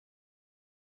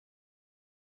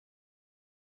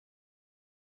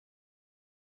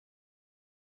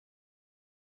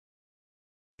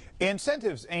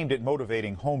Incentives aimed at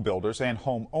motivating home builders and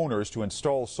homeowners to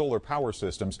install solar power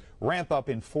systems ramp up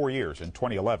in 4 years in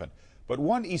 2011. But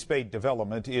one East Bay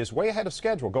development is way ahead of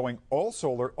schedule, going all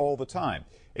solar all the time.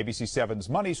 ABC 7's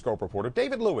Money Scope reporter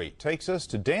David Louie takes us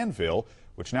to Danville,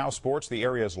 which now sports the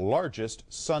area's largest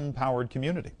sun-powered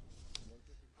community.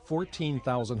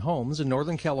 14,000 homes in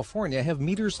Northern California have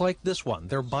meters like this one.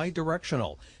 They're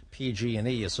bi-directional.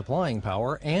 PG&E is supplying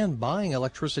power and buying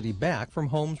electricity back from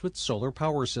homes with solar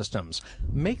power systems.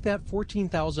 Make that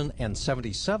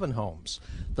 14,077 homes.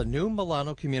 The new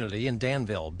Milano community in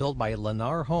Danville, built by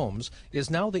Lennar Homes, is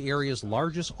now the area's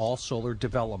largest all-solar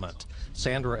development.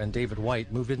 Sandra and David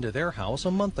White moved into their house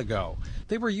a month ago.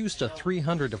 They were used to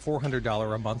 $300 to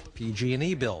 $400 a month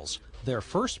PG&E bills. Their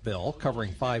first bill,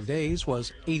 covering 5 days,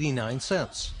 was 89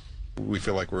 cents. We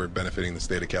feel like we're benefiting the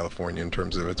state of California in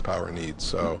terms of its power needs.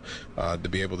 So to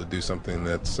be able to do something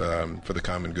that's for the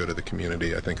common good of the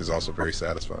community, I think is also very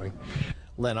satisfying.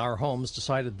 Lennar Homes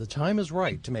decided the time is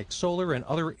right to make solar and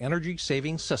other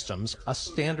energy-saving systems a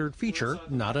standard feature,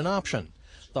 not an option.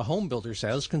 The home builder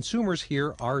says consumers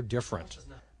here are different.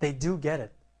 They do get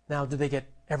it. Now, do they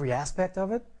get every aspect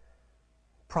of it?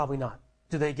 Probably not.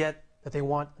 Do they get that they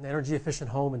want an energy-efficient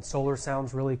home and solar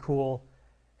sounds really cool,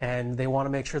 and they want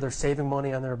to make sure they're saving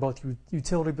money on their both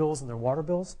utility bills and their water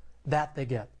bills? That they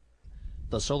get.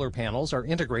 The solar panels are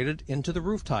integrated into the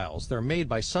roof tiles. They're made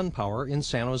by SunPower in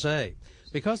San Jose.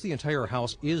 Because the entire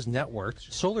house is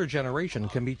networked, solar generation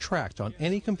can be tracked on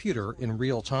any computer in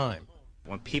real time.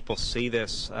 When people see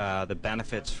this, the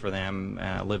benefits for them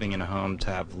living in a home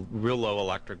to have real low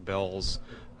electric bills,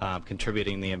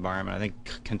 contributing to the environment, I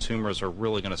think consumers are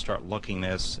really going to start looking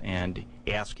this and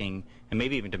asking and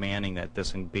maybe even demanding that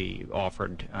this can be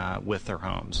offered with their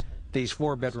homes. These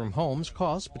 4-bedroom homes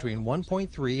cost between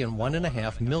 $1.3 and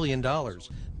 $1.5 million.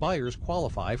 Buyers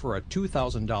qualify for a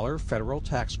 $2,000 federal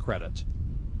tax credit.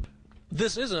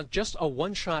 This isn't just a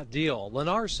one-shot deal.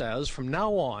 Lennar says from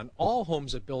now on, all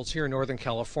homes it builds here in Northern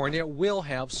California will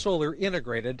have solar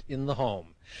integrated in the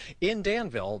home. In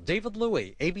Danville, David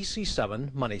Louie, ABC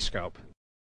 7 Money Scope.